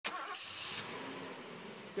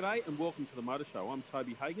G'day and welcome to the Motor Show. I'm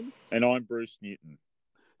Toby Hagon. And I'm Bruce Newton.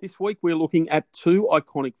 This week we're looking at two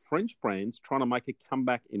iconic French brands trying to make a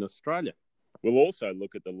comeback in Australia. We'll also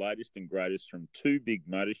look at the latest and greatest from two big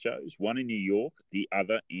motor shows, one in New York, the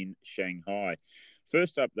other in Shanghai.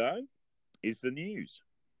 First up, though, is the news.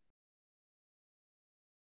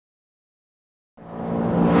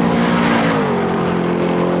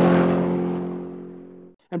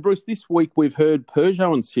 And Bruce, this week we've heard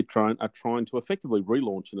Peugeot and Citroën are trying to effectively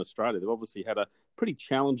relaunch in Australia. They've obviously had a pretty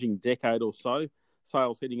challenging decade or so,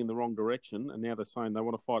 sales heading in the wrong direction, and now they're saying they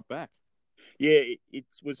want to fight back. Yeah, it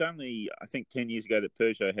was only, I think, 10 years ago that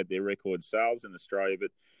Peugeot had their record sales in Australia,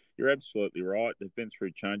 but you're absolutely right. They've been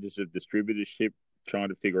through changes of distributorship, trying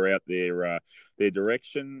to figure out their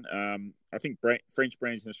direction. I think French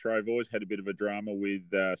brands in Australia have always had a bit of a drama with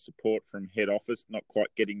support from head office, not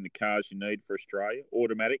quite getting the cars you need for Australia,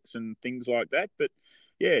 automatics and things like that. But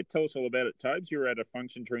yeah, tell us all about it, Tobes. You were at a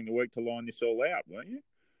function during the week to line this all out, weren't you?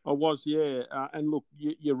 I was, yeah. And look,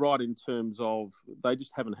 you're right in terms of they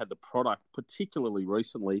just haven't had the product, particularly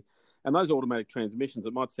recently. And those automatic transmissions,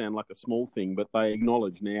 it might sound like a small thing, but they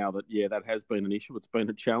acknowledge now that, yeah, that has been an issue. It's been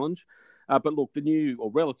a challenge. But look, the new or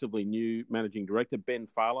relatively new managing director, Ben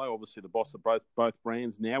Farlow, obviously the boss of both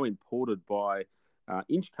brands, now imported by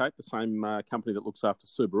Inchcape, the same company that looks after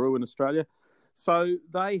Subaru in Australia. So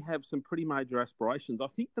they have some pretty major aspirations. I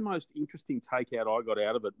think the most interesting takeout I got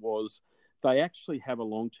out of it was they actually have a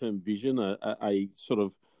long-term vision, a sort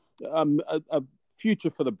of a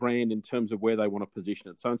future for the brand in terms of where they want to position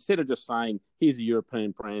it. So instead of just saying, here's a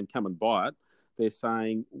European brand, come and buy it, they're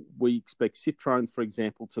saying we expect Citroën, for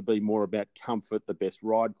example, to be more about comfort, the best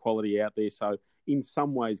ride quality out there. So in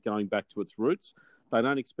some ways going back to its roots. They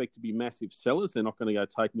don't expect to be massive sellers. They're not going to go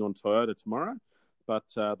taking on Toyota tomorrow. But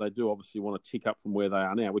they do obviously want to tick up from where they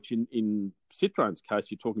are now, which in Citroën's case,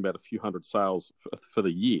 you're talking about a few hundred sales for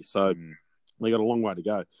the year. So they got a long way to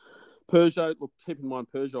go. Peugeot, look, keep in mind,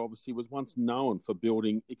 Peugeot obviously was once known for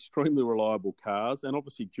building extremely reliable cars and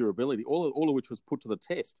obviously durability, all of which was put to the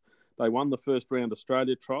test. They won the first round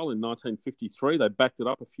Australia trial in 1953. They backed it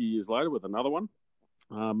up a few years later with another one.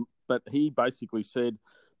 But he basically said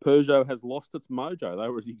Peugeot has lost its mojo. They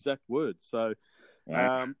were his exact words. So,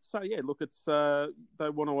 Wow. Look, it's they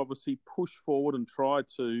want to obviously push forward and try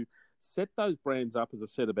to set those brands up, as I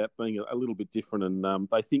said, about being a little bit different. And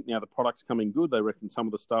they think now the product's coming good. They reckon some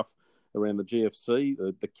of the stuff around the GFC,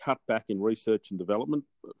 the cutback in research and development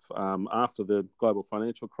after the global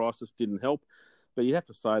financial crisis didn't help. But you have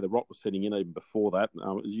to say the rot was setting in even before that.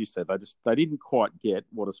 As you said, they didn't quite get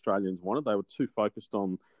what Australians wanted. They were too focused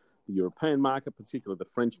on the European market, particularly the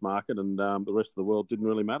French market, and the rest of the world didn't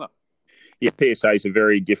really matter. Yeah, PSA is a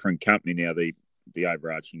very different company now, the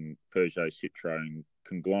overarching Peugeot Citroën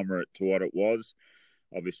conglomerate to what it was.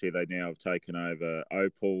 Obviously, they now have taken over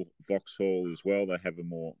Opel, Vauxhall as well. They have a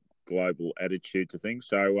more global attitude to things.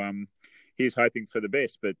 So he's hoping for the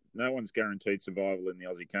best, but no one's guaranteed survival in the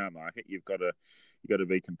Aussie car market. You've got to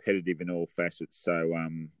be competitive in all facets. So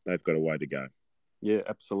they've got a way to go. Yeah,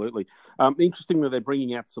 absolutely. Interesting that they're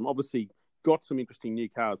bringing out obviously got some interesting new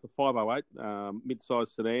cars. The 508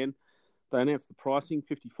 mid-size sedan. They announced the pricing,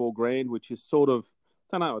 $54,000, which is sort of,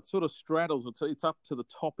 I don't know, it sort of straddles. It's up to the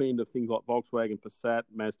top end of things like Volkswagen Passat,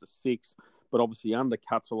 Mazda 6, but obviously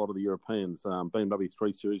undercuts a lot of the Europeans, BMW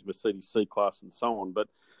 3 Series, Mercedes C-Class, and so on. But,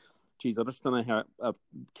 geez, I just don't know how a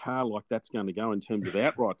car like that's going to go in terms of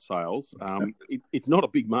outright sales. It's not a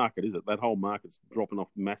big market, is it? That whole market's dropping off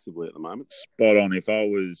massively at the moment. Spot on. If I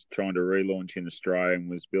was trying to relaunch in Australia and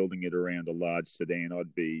was building it around a large sedan,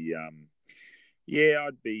 I'd be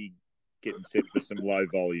getting set for some low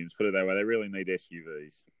volumes. Put it that way. They really need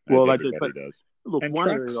SUVs. Well, they do. But does. Look, and one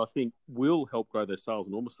trucks. area I think will help grow their sales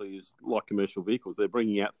enormously is like commercial vehicles. They're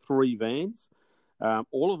bringing out 3 vans.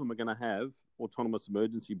 All of them are going to have autonomous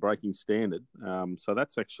emergency braking standard. So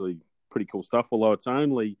that's actually pretty cool stuff, although it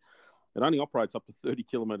only operates up to 30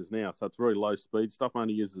 kilometres an hour. So it's very low speed stuff,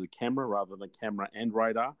 only uses a camera rather than a camera and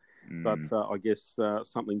radar. But I guess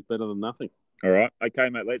something's better than nothing. All right. Okay,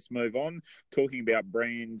 mate, let's move on. Talking about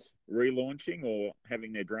brands relaunching or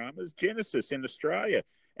having their dramas. Genesis in Australia.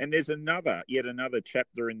 And there's yet another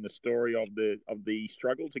chapter in the story of the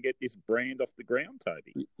struggle to get this brand off the ground,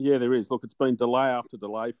 Toby. Yeah, there is. Look, it's been delay after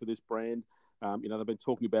delay for this brand. They've been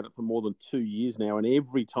talking about it for more than 2 years now, and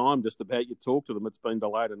every time just about you talk to them, it's been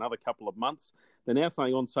delayed another couple of months. They're now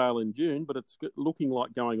saying on sale in June, but it's looking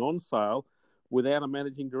like going on sale without a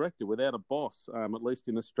managing director, without a boss, at least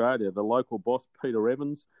in Australia. The local boss, Peter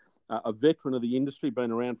Evans, a veteran of the industry, been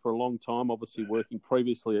around for a long time, obviously working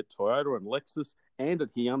previously at Toyota and Lexus and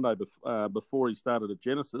at Hyundai before he started at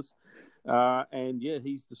Genesis. And yeah,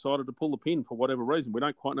 he's decided to pull the pin for whatever reason. We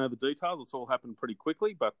don't quite know the details. It's all happened pretty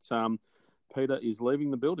quickly, but Peter is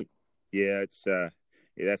leaving the building. Yeah,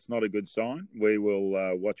 that's not a good sign. We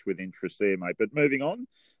will watch with interest there, mate. But moving on,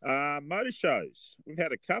 motor shows. We've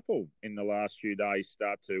had a couple in the last few days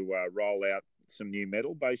start to roll out some new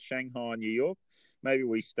metal, both Shanghai and New York. Maybe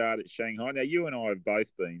we start at Shanghai. Now, you and I have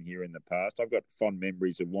both been here in the past. I've got fond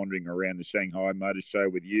memories of wandering around the Shanghai Motor Show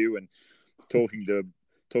with you and talking to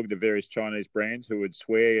various Chinese brands who would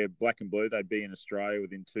swear black and blue they'd be in Australia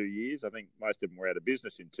within 2 years. I think most of them were out of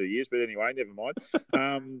business in 2 years, but anyway, never mind.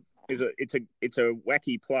 It's a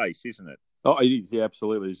wacky place, isn't it? Oh, it is. Yeah,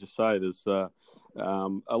 absolutely. As you say, there's a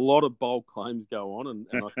lot of bold claims go on, and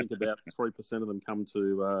I think about 3% of them come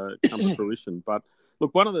to fruition. But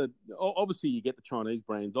look, obviously you get the Chinese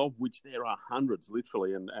brands, of which there are hundreds,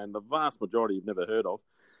 literally, and the vast majority you've never heard of.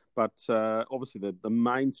 But obviously the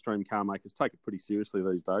mainstream car makers take it pretty seriously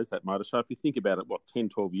these days, that motor show. If you think about it, 10,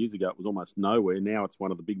 12 years ago, it was almost nowhere. Now it's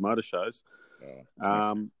one of the big motor shows.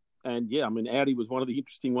 And yeah, I mean, Audi was one of the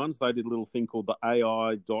interesting ones. They did a little thing called the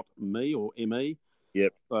AI.me or ME.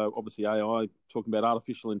 Yep. Obviously AI, talking about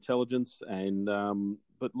artificial intelligence. And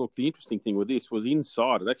but look, the interesting thing with this was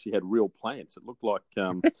inside it actually had real plants. It looked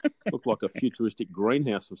like a futuristic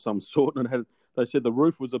greenhouse of some sort, and they said the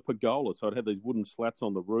roof was a pergola, so it had these wooden slats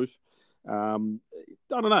on the roof. I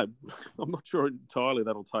don't know. I'm not sure entirely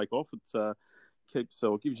that'll take off. It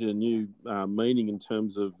gives you a new meaning in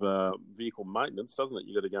terms of vehicle maintenance, doesn't it?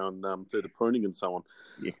 You got to go and do the pruning and so on.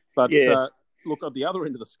 Yeah. But look, at the other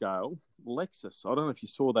end of the scale, Lexus. I don't know if you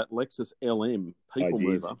saw that Lexus LM people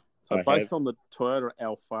mover. So based on the Toyota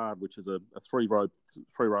Alphard, which is a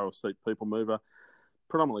three-row seat people mover,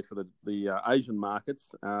 predominantly for the Asian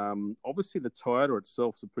markets. Obviously, the Toyota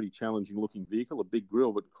itself is a pretty challenging-looking vehicle, a big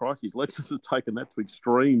grille, but crikey's, Lexus has taken that to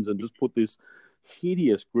extremes and just put this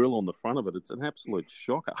hideous grille on the front of it. It's an absolute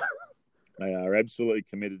shocker. They are absolutely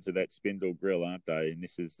committed to that spindle grille, aren't they? And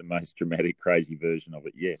this is the most dramatic, crazy version of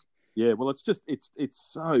it yet. Yeah, well, it's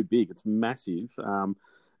so big, it's massive.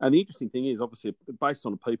 And the interesting thing is, obviously, based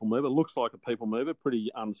on a people mover, it looks like a people mover, pretty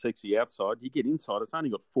unsexy outside. You get inside, it's only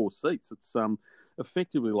got 4 seats. It's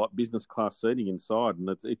effectively like business class seating inside, and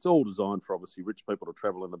it's all designed for, obviously, rich people to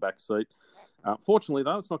travel in the back seat. Fortunately,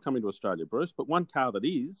 though, it's not coming to Australia, Bruce, but one car that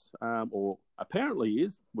is, or apparently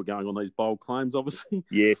is, we're going on these bold claims, obviously.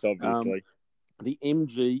 Yes, obviously. The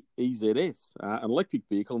MG EZS, an electric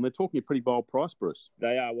vehicle, and they're talking a pretty bold price, Bruce.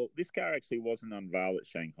 They are. Well, this car actually wasn't unveiled at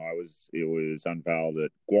Shanghai. It was unveiled at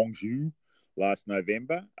Guangzhou last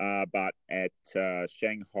November, but at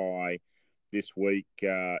Shanghai this week,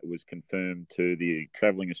 it was confirmed to the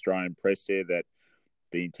travelling Australian press there that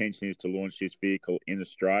the intention is to launch this vehicle in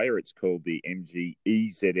Australia. It's called the MG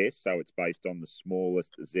EZS, so it's based on the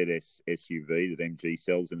smallest ZS SUV that MG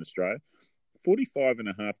sells in Australia.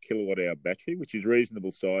 45.5 kilowatt-hour battery, which is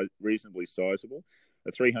reasonably sizable.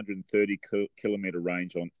 A 330 kilometre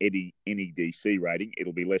range on NEDC rating.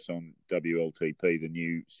 It'll be less on WLTP, the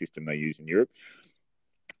new system they use in Europe.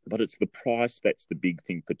 But it's the price that's the big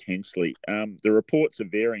thing potentially. The reports are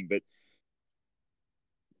varying, but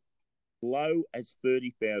low as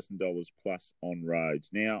 $30,000 plus on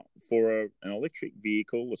roads. Now, for an electric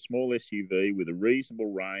vehicle, a small SUV with a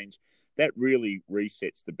reasonable range, that really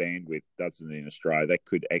resets the bandwidth, doesn't it, in Australia? That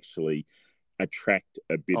could actually attract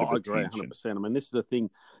a bit of attention. I agree, 100%. I mean, this is the thing.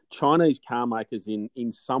 Chinese car makers,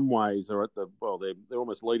 in some ways, are they're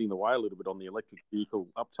almost leading the way a little bit on the electric vehicle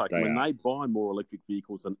uptake. They buy more electric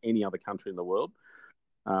vehicles than any other country in the world.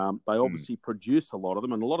 They obviously produce a lot of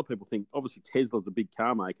them, and a lot of people think, obviously, Tesla's a big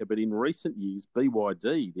car maker, but in recent years,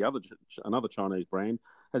 BYD, another Chinese brand,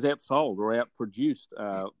 has outsold or outproduced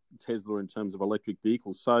Tesla in terms of electric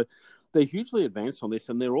vehicles. So they're hugely advanced on this,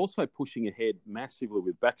 and they're also pushing ahead massively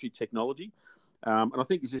with battery technology. And I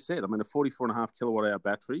think, as you said, I mean, a 44.5 kilowatt-hour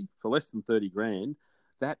battery for less than 30 grand,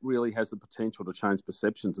 that really has the potential to change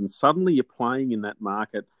perceptions. And suddenly you're playing in that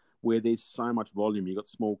market where there's so much volume. You've got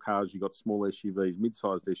small cars, you've got small SUVs,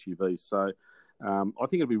 mid-sized SUVs. So I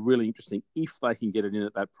think it'll be really interesting if they can get it in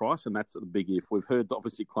at that price, and that's the big if. We've heard,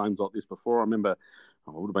 obviously, claims like this before. I remember, it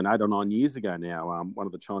would have been 8 or 9 years ago now, one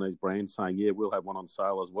of the Chinese brands saying, yeah, we'll have one on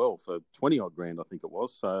sale as well for 20-odd grand, I think it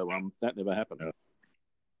was. So that never happened.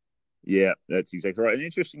 Yeah, that's exactly right. And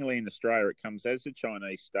interestingly, in Australia, it comes as the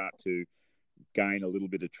Chinese start to gain a little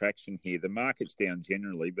bit of traction here. The market's down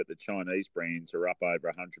generally, but the Chinese brands are up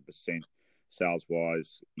over 100%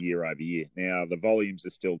 sales-wise year over year. Now, the volumes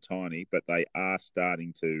are still tiny, but they are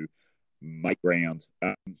starting to make ground.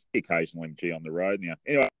 Occasional MG on the road now.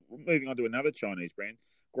 Anyway, moving on to another Chinese brand,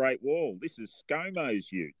 Great Wall. This is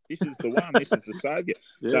ScoMo's ute. This is the one. This is the saviour.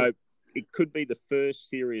 Yeah. So it could be the first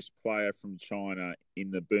serious player from China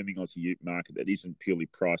in the booming Aussie ute market that isn't purely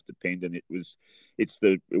price dependent.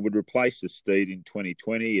 It would replace the Steed in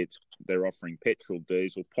 2020. They're offering petrol,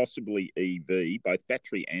 diesel, possibly EV, both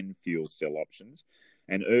battery and fuel cell options,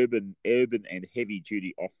 and urban and heavy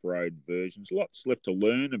duty off road versions. Lots left to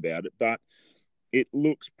learn about it, but it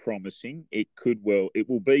looks promising. It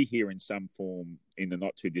will be here in some form in the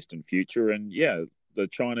not too distant future. And yeah, the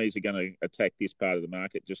Chinese are going to attack this part of the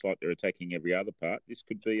market just like they're attacking every other part. This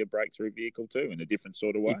could be a breakthrough vehicle too, in a different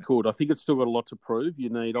sort of way. It could. I think it's still got a lot to prove. You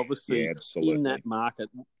need, obviously, in that market,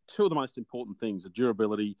 two of the most important things are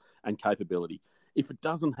durability and capability. If it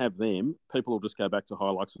doesn't have them, people will just go back to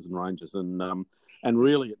Hiluxes and Rangers, and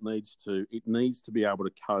really it needs to be able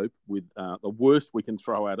to cope with the worst we can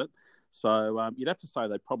throw at it. So you'd have to say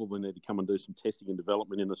they probably need to come and do some testing and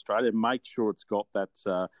development in Australia, make sure it's got that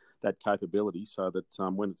capability so that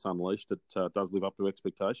when it's unleashed, it does live up to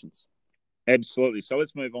expectations. Absolutely. So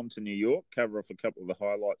let's move on to New York, cover off a couple of the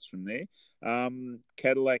highlights from there.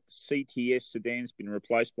 Cadillac CTS sedan's been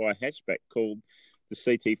replaced by a hatchback called the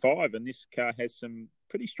CT5, and this car has some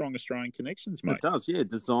pretty strong Australian connections, mate. It does, yeah.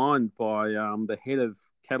 Designed by the head of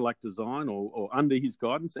Cadillac Design, or under his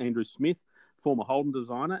guidance, Andrew Smith, former Holden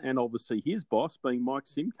designer, and obviously his boss being Mike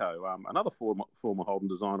Simcoe, another former Holden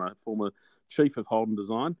designer, former chief of Holden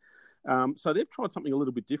Design. So they've tried something a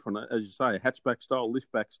little bit different, as you say, a hatchback style,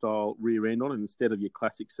 liftback style rear end on it instead of your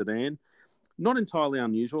classic sedan. Not entirely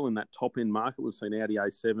unusual in that top end market. We've seen Audi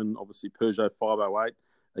A7, obviously Peugeot 508,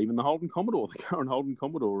 even the Holden Commodore. The current Holden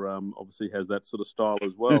Commodore obviously has that sort of style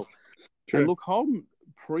as well. And look, Holden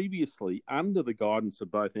previously, under the guidance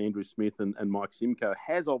of both Andrew Smith and Mike Simcoe,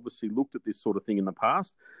 has obviously looked at this sort of thing in the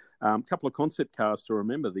past. A couple of concept cars to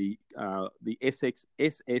remember, the SSX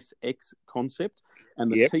concept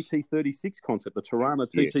and the TT36 concept, the Tirana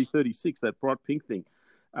TT36, that bright pink thing.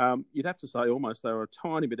 You'd have to say almost they were a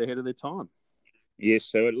tiny bit ahead of their time. Yes,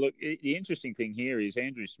 so look, the interesting thing here is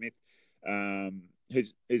Andrew Smith,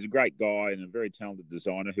 who's a great guy and a very talented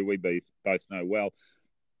designer who we both know well.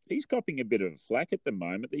 He's copping a bit of flack at the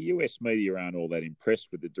moment. The US media aren't all that impressed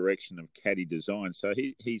with the direction of Caddy design, so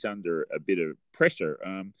he's under a bit of pressure.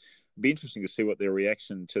 Be interesting to see what their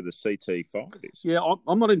reaction to the CT5 is. Yeah,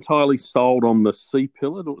 I'm not entirely sold on the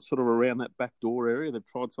C-pillar, sort of around that back door area. They've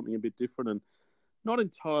tried something a bit different and not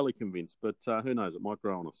entirely convinced, but who knows, it might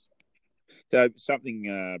grow on us. So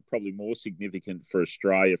something probably more significant for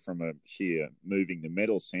Australia from a sheer moving the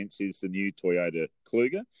metal sense is the new Toyota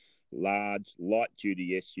Kluger. Large,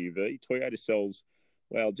 light-duty SUV. Toyota sells,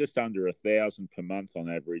 just under 1,000 per month on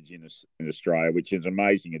average in Australia, which is an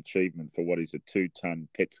amazing achievement for what is a 2-ton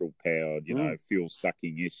petrol-powered,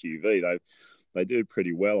 fuel-sucking SUV. They do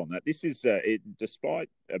pretty well on that. This is, despite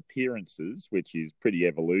appearances, which is pretty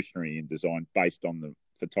evolutionary in design based on the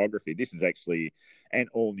photography, this is actually an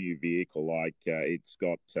all-new vehicle. It's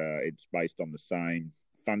based on the same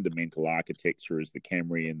fundamental architecture as the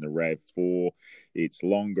Camry and the RAV4. It's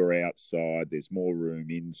longer outside. There's more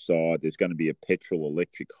room inside. There's going to be a petrol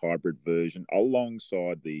electric hybrid version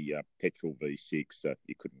alongside the petrol V6.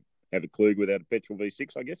 You couldn't have a Kluger without a petrol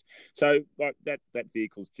V6, I guess. So that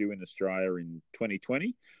vehicle's due in Australia in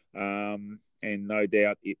 2020. And no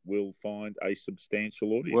doubt it will find a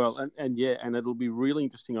substantial audience. Well, and it'll be really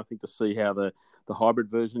interesting, I think, to see how the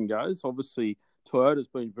hybrid version goes. Obviously, Toyota's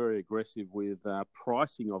been very aggressive with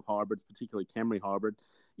pricing of hybrids, particularly Camry hybrid.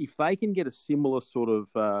 If they can get a similar sort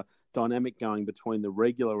of dynamic going between the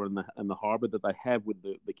regular and the hybrid that they have with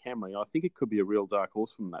the Camry, I think it could be a real dark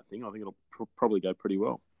horse from that thing. I think it'll probably go pretty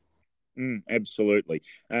well. Absolutely.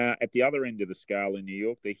 At the other end of the scale in New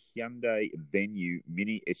York, the Hyundai Venue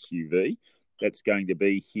Mini SUV. That's going to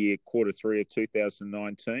be here Q3 of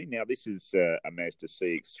 2019. Now, this is a Mazda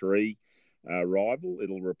CX-3 rival.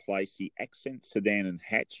 It'll replace the Accent sedan and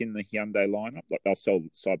hatch in the Hyundai lineup. They'll sell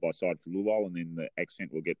side by side for a little while, and then the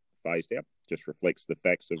Accent will get phased out. Just reflects the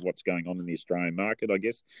facts of what's going on in the Australian market, I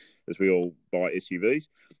guess, as we all buy SUVs.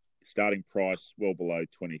 Starting price well below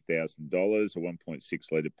 $20,000, a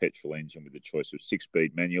 1.6 litre petrol engine with a choice of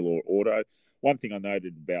 6-speed manual or auto. One thing I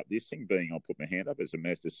noted about this thing, being I'll put my hand up as a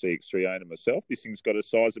Mazda CX-3 owner myself, this thing's got a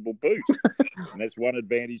sizable boot, and that's one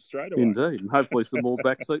advantage straight away. Indeed, and hopefully some more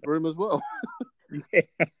backseat room as well. Yeah.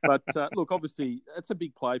 But look, obviously, it's a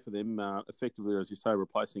big play for them, effectively, as you say,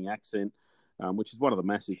 replacing Accent, which is one of the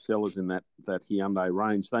massive sellers in that Hyundai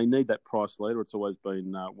range. They need that price leader. It's always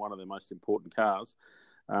been one of their most important cars.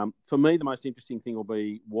 For me, the most interesting thing will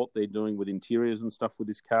be what they're doing with interiors and stuff with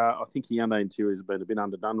this car. I think Hyundai interiors have been a bit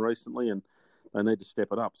underdone recently, and they need to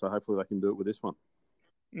step it up. So hopefully they can do it with this one.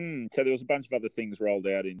 So there was a bunch of other things rolled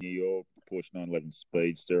out in New York. Porsche 911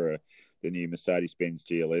 Speedster, the new Mercedes-Benz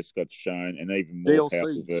GLS got shown, an even more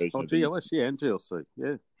powerful GLC. version Oh, of the GLS, yeah, and GLC,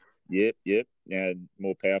 yeah. Yep. And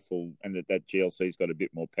more powerful, and that GLC's got a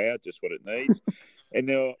bit more power, just what it needs. And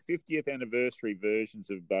there are 50th anniversary versions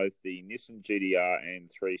of both the Nissan GDR and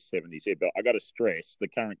 370Z. But I got to stress, the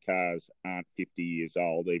current cars aren't 50 years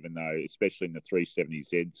old, even though, especially in the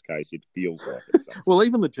 370Z's case, it feels like it. Well,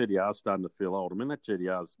 even the GDR's starting to feel old. I mean, that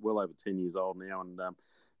GDR's well over 10 years old now, and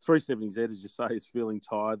 370Z, as you say, is feeling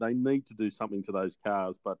tired. They need to do something to those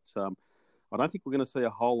cars, but I don't think we're going to see a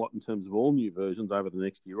whole lot in terms of all new versions over the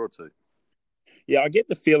next year or two. Yeah, I get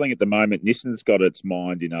the feeling at the moment Nissan's got its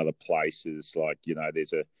mind in other places. Like,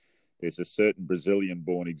 there's a certain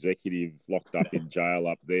Brazilian-born executive locked up in jail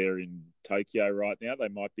up there in Tokyo right now. They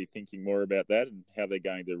might be thinking more about that and how they're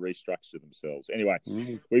going to restructure themselves. Anyway,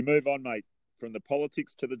 we move on, mate, from the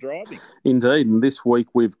politics to the driving. Indeed, and this week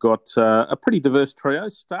we've got a pretty diverse trio,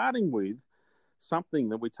 starting with something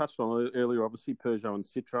that we touched on earlier, obviously, Peugeot and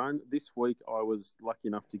Citroën. This week I was lucky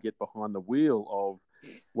enough to get behind the wheel of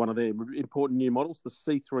one of their important new models, the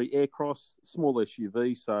C3 Aircross, small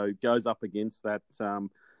SUV, so goes up against that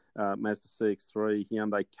Mazda CX-3,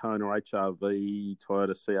 Hyundai Kona HR-V,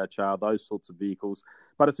 Toyota CHR, those sorts of vehicles.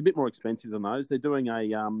 But it's a bit more expensive than those. They're doing a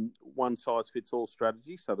one-size-fits-all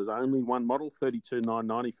strategy, so there's only one model,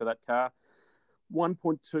 $32,990 for that car.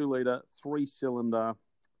 1.2-litre, three-cylinder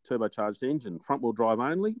turbocharged engine, front-wheel drive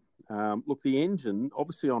only. Look, the engine,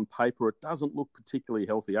 obviously on paper, it doesn't look particularly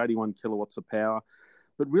healthy, 81 kilowatts of power,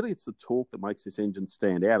 but really it's the torque that makes this engine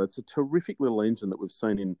stand out. It's a terrific little engine that we've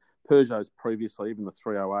seen in Peugeot's previously, even the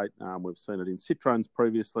 308. We've seen it in Citroën's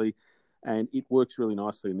previously, and it works really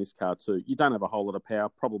nicely in this car too. You don't have a whole lot of power,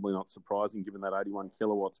 probably not surprising given that 81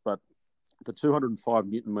 kilowatts, but the 205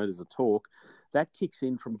 newton meters of torque, that kicks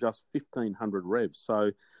in from just 1,500 revs.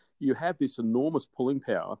 So you have this enormous pulling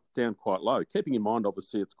power down quite low, keeping in mind,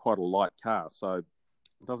 obviously, it's quite a light car, so it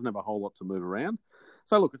doesn't have a whole lot to move around.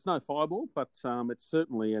 So, look, it's no fireball, but it's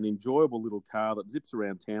certainly an enjoyable little car that zips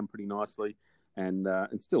around town pretty nicely and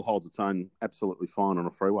still holds its own absolutely fine on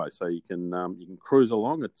a freeway. So you can cruise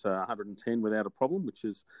along at 110 without a problem, which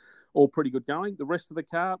is all pretty good going. The rest of the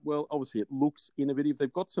car, well, obviously it looks innovative.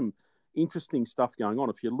 They've got some interesting stuff going on.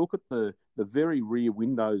 If you look at the very rear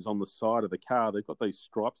windows on the side of the car, they've got these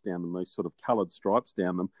stripes down them, these sort of coloured stripes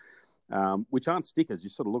down them, which aren't stickers. You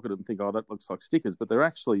sort of look at it and think, oh, that looks like stickers, but they're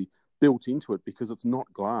actually built into it because it's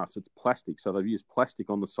not glass, it's plastic. So they've used plastic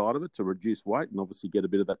on the side of it to reduce weight and obviously get a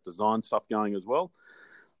bit of that design stuff going as well.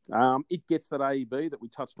 It gets that AEB that we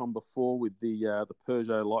touched on before with the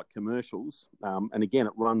Peugeot light commercials. And again,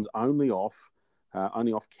 it runs only off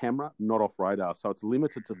camera, not off radar. So it's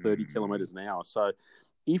limited to 30 kilometres an hour. So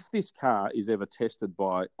if this car is ever tested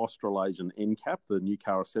by Australasian NCAP, the new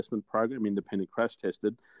car assessment program, independent crash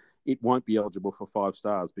tested, it won't be eligible for 5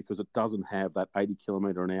 stars because it doesn't have that 80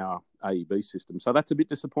 kilometre an hour AEB system. So that's a bit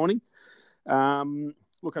disappointing.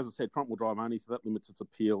 Look, as I said, front-wheel drive only, so that limits its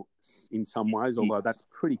appeal in some ways, although that's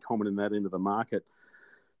pretty common in that end of the market.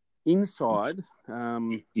 Inside,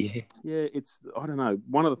 it's, I don't know,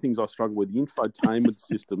 one of the things I struggle with, the infotainment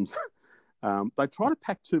systems, they try to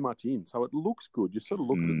pack too much in. So it looks good. You sort of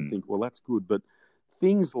look at it and think, well, that's good. But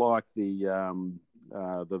things like the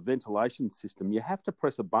ventilation system, you have to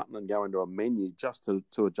press a button and go into a menu just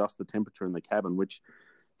to adjust the temperature in the cabin, which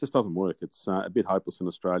just doesn't work. It's a bit hopeless in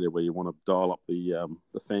Australia where you want to dial up the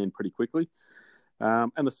fan pretty quickly.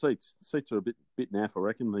 And the seats are a bit naff, I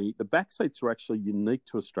reckon. The back seats are actually unique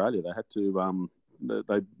to Australia. They had to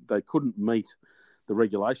they couldn't meet the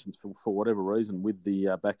regulations for whatever reason with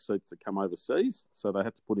the back seats that come overseas, so they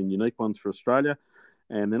had to put in unique ones for Australia.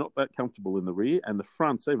 And they're not that comfortable in the rear. And the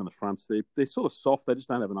fronts, even the fronts, they're sort of soft. They just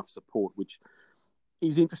don't have enough support, which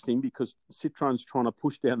is interesting because Citroën's trying to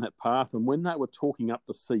push down that path. And when they were talking up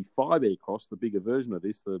the C5 Aircross, the bigger version of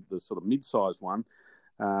this, the sort of mid-sized one,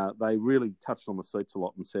 they really touched on the seats a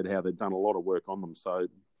lot and said how they've done a lot of work on them. So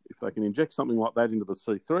if they can inject something like that into the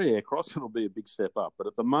C3 Aircross, it'll be a big step up. But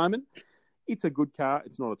at the moment, it's a good car.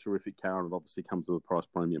 It's not a terrific car, and it obviously comes with a price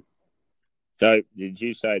premium. So, did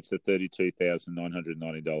you say it's the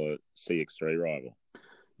 $32,990 CX3 rival?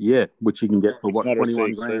 Yeah, which you can get for it's what, not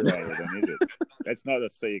 21 a CX3 grand? rival, then, is it? That's not a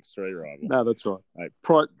CX3 rival. No, that's right.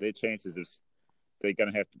 Mate, their chances of they're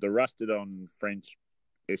going to have the rusted-on French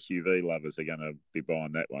SUV lovers are going to be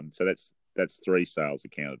buying that one. So that's 3 sales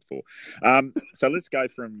accounted for. So let's go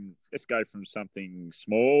from something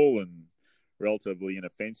small and relatively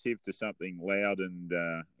inoffensive to something loud and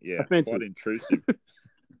quite intrusive.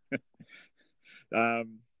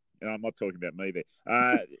 I'm not talking about me there.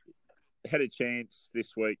 Had a chance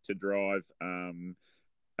this week to drive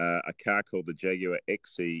a car called the Jaguar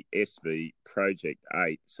XE SV Project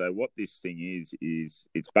 8. So what this thing is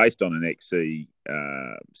it's based on an XE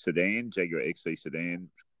sedan, Jaguar XE sedan,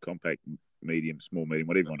 compact, medium, small, medium,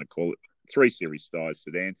 whatever you want to call it, 3 Series size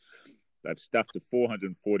sedan. They've stuffed a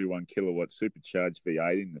 441 kilowatt supercharged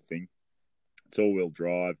V8 in the thing. It's all-wheel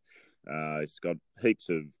drive. It's got heaps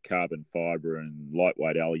of carbon fibre and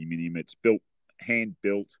lightweight aluminium. It's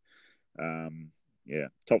hand-built.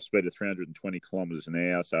 Top speed of 320 kilometres an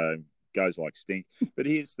hour, so goes like stink. But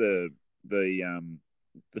here's the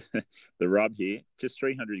rub here. Just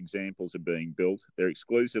 300 examples are being built. They're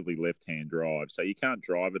exclusively left-hand drive, so you can't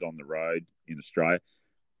drive it on the road in Australia.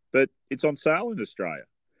 But it's on sale in Australia.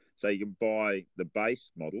 So you can buy the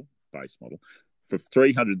base model for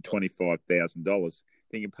 $325,000.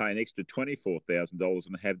 Then you can pay an extra $24,000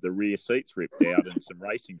 and have the rear seats ripped out and some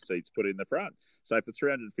racing seats put in the front. So for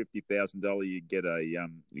 $350,000, you get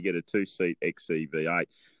a 2-seat XE V8.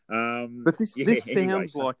 But this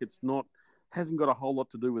sounds like it's not, hasn't got a whole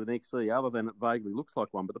lot to do with an XE other than it vaguely looks like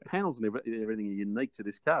one. But the panels and everything are unique to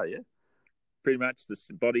this car, yeah? Pretty much the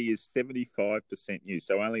body is 75% new,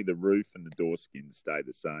 so only the roof and the door skins stay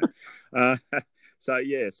the same. So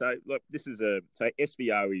look, this is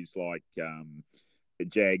SVO is like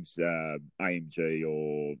Jag's AMG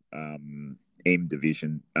or M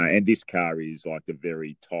division, and this car is like the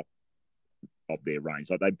very top of their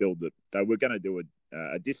range. Like they were going to do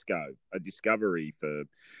a discovery for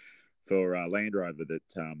Land Rover that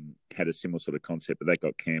had a similar sort of concept, but they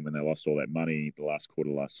got canned when they lost all that money the last quarter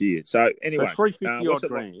last year. So anyway, so 350 odd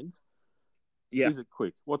grand. Like? Yeah, is it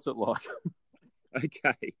quick? What's it like?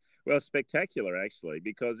 Okay, well, spectacular actually,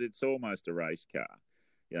 because it's almost a race car.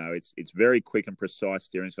 You know, it's very quick and precise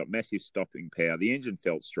steering. It's got massive stopping power. The engine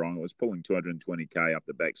felt strong. It was pulling 220k up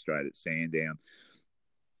the back straight at Sandown.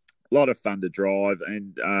 A lot of fun to drive,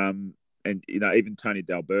 and you know, even Tony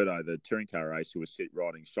D'Alberto, the touring car racer, who was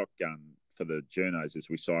riding shotgun for the journos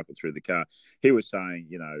as we cycled through the car, he was saying,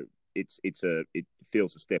 you know, it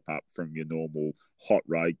feels a step up from your normal hot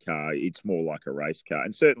road car. It's more like a race car.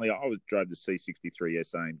 And certainly, I drove the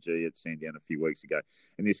C63S AMG at Sandown a few weeks ago,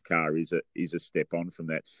 and this car is a step on from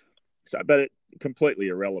that. So, but completely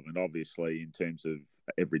irrelevant, obviously, in terms of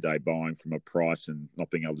everyday buying from a price and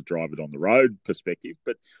not being able to drive it on the road perspective.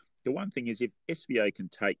 But the one thing is, if SVA can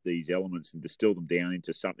take these elements and distill them down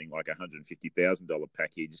into something like a $150,000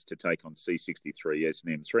 package to take on C63S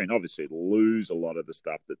and M3, and obviously it'll lose a lot of the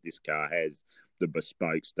stuff that this car has, the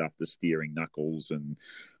bespoke stuff, the steering knuckles and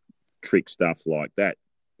trick stuff like that.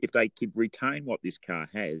 If they could retain what this car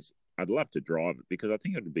has, I'd love to drive it because I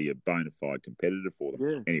think it would be a bona fide competitor for them.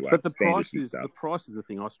 Yeah. Anyway, but the price is the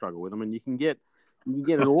thing I struggle with. I mean, you can get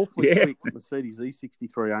an awfully quick Mercedes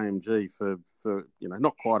E63 AMG for you know,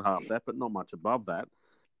 not quite half that, but not much above that,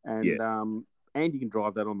 and you can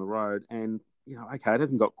drive that on the road, and you know, okay, it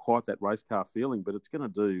hasn't got quite that race car feeling, but it's going to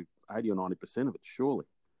do 80 or 90% of it, surely.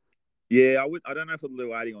 Yeah, I don't know if it'll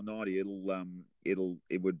do 80 or 90.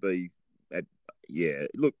 It would be.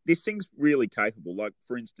 Look, this thing's really capable. Like,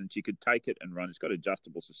 for instance, you could take it and run. It's got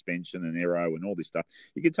adjustable suspension and aero and all this stuff.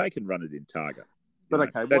 You could take and run it in Targa.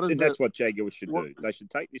 But okay, that's what Jaguar should do. They should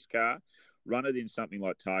take this car, run it in something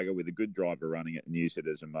like Targa with a good driver running it, and use it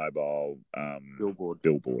as a mobile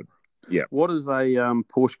billboard. Yeah. What does a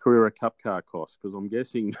Porsche Carrera Cup car cost? Because I'm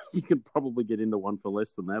guessing you can probably get into one for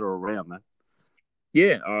less than that or around that.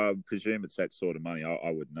 Yeah, I presume it's that sort of money.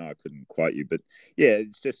 I wouldn't know. I couldn't quote you. But, yeah,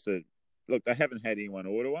 it's just look, they haven't had anyone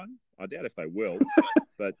order one. I doubt if they will.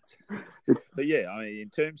 but yeah, I mean, in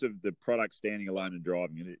terms of the product standing alone and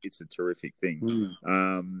driving it, it's a terrific thing.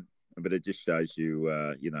 But it just shows you,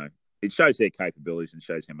 you know, it shows their capabilities and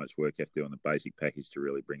shows how much work you have to do on the basic package to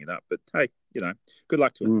really bring it up. But, hey, you know, good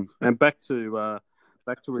luck to them. And back to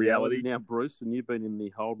reality now, Bruce, and you've been in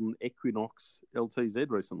the Holden Equinox LTZ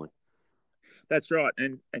recently. That's right,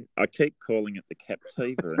 and I keep calling it the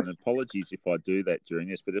Captiva, and apologies if I do that during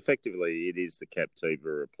this, but effectively it is the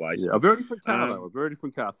Captiva replacement. Yeah, a very different car, though. A very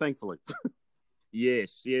different car, thankfully.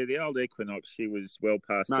 Yes, yeah, the old Equinox, she was well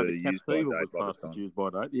past her use by date. The Captiva was past its use by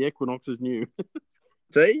date. The Equinox is new.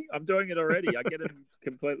 See, I'm doing it already. I get them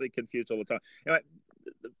completely confused all the time. Anyway,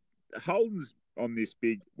 Holden's on this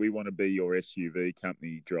big, we want to be your SUV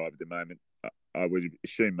company drive at the moment. I would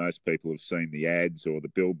assume most people have seen the ads or the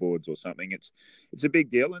billboards or something. It's a big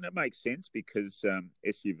deal, and it makes sense because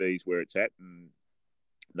SUVs where it's at, and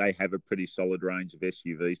they have a pretty solid range of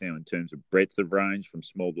SUVs now in terms of breadth of range from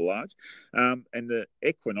small to large. And the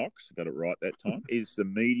Equinox, got it right that time, is the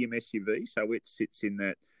medium SUV, so it sits in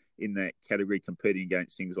that category, competing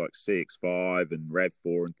against things like CX-5 and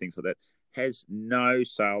RAV4 and things like that. Has no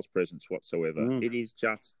sales presence whatsoever. It is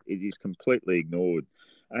completely ignored.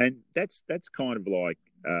 And that's kind of like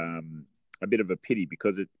a bit of a pity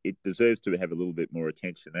because it deserves to have a little bit more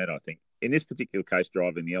attention than that, I think. In this particular case,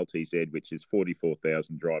 driving the LTZ, which is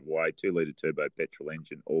 44,000 drive away, 2-litre turbo petrol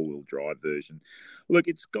engine, all-wheel drive version. Look,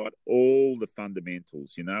 it's got all the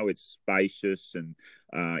fundamentals, you know. It's spacious and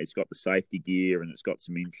it's got the safety gear and it's got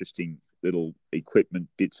some interesting little equipment,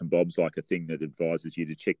 bits and bobs, like a thing that advises you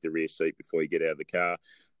to check the rear seat before you get out of the car,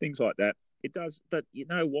 things like that. It does, but you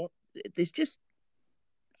know what? There's just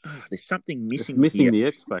there's something missing. It's missing here. The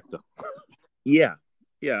X factor. Yeah,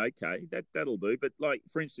 okay, that'll do. But like,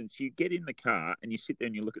 for instance, you get in the car and you sit there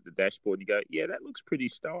and you look at the dashboard and you go, yeah, that looks pretty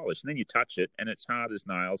stylish. And then you touch it and it's hard as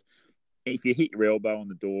nails. If you hit your elbow on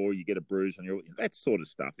the door, you get a bruise on your, that sort of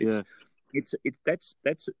stuff. That's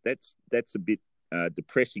a bit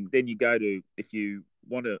depressing. Then you go to, if you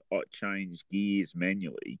want to change gears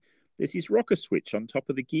manually, there's this rocker switch on top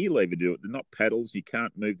of the gear lever to do it. They're not paddles. You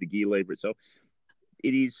can't move the gear lever itself.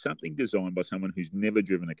 It is something designed by someone who's never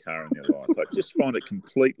driven a car in their life. I just find it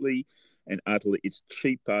completely and utterly, it's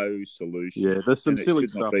cheapo solution. Yeah, there's some silly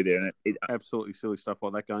stuff. Be there. And absolutely silly stuff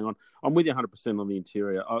like that going on. I'm with you 100% on the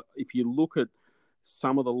interior. If you look at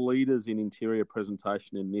some of the leaders in interior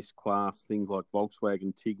presentation in this class, things like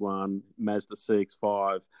Volkswagen Tiguan, Mazda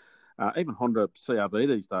CX-5, even Honda CR-V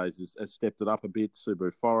these days has stepped it up a bit,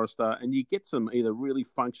 Subaru Forester, and you get some either really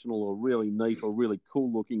functional or really neat or really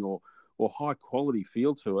cool looking or high quality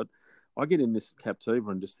feel to it. I get in this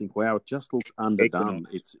Captiva and just think, wow, it just looks underdone.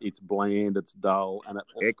 It's bland, it's dull, and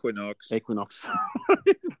Equinox. I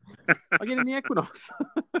get in the Equinox.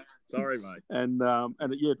 Sorry, mate. And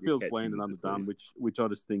it feels bland and underdone, which I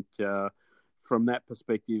just think from that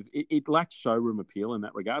perspective, it lacks showroom appeal in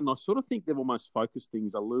that regard. And I sort of think they've almost focused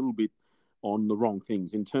things a little bit on the wrong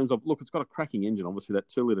things in terms of, look, it's got a cracking engine, obviously, that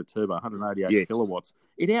 2-litre turbo, 188 kilowatts.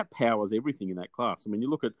 It outpowers everything in that class. I mean, you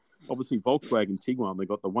look at, obviously, Volkswagen Tiguan, they've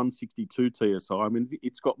got the 162 TSI. I mean,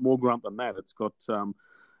 it's got more grunt than that. It's got a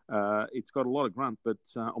lot of grunt, but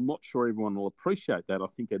I'm not sure everyone will appreciate that. I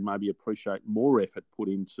think they'd maybe appreciate more effort put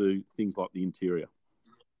into things like the interior.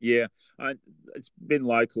 Yeah, it's been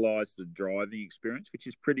localised, the driving experience, which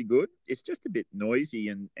is pretty good. It's just a bit noisy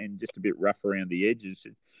and just a bit rough around the edges.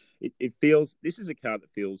 It feels, this is a car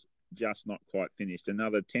that feels just not quite finished.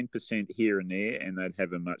 Another 10% here and there, and they'd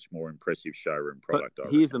have a much more impressive showroom product.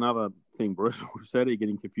 But here's another thing, Bruce. We've said you're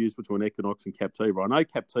getting confused between Equinox and Captiva. I know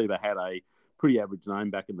Captiva had a pretty average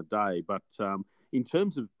name back in the day, but in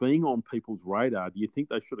terms of being on people's radar, do you think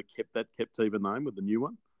they should have kept that Captiva name with the new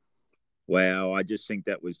one? Wow, I just think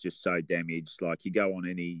that was just so damaged. Like, you go on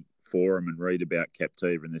any forum and read about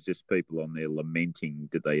Captiva, and there's just people on there lamenting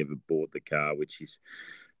that they ever bought the car, which is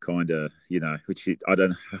kind of, I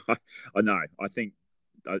don't know. I know. I think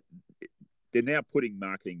they're now putting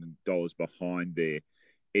marketing dollars behind their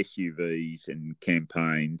SUVs and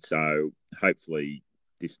campaign. So hopefully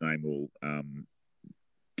this name will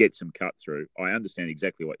get some cut through. I understand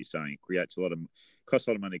exactly what you're saying. It costs a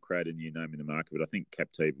lot of money to create a new name in the market, but I think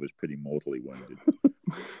Captiva was pretty mortally wounded.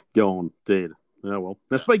 Gone, dead. Oh, well.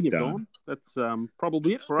 Now, speaking of gone, that's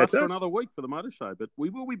probably it for us for another week for the Motor Show. But we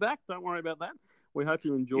will be back. Don't worry about that. We hope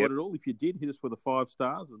you enjoyed it all. If you did, hit us with 5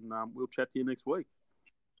 stars, and we'll chat to you next week.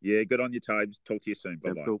 Yeah, good on you, Toby. Talk to you soon.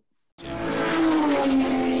 Bye-bye. That's cool.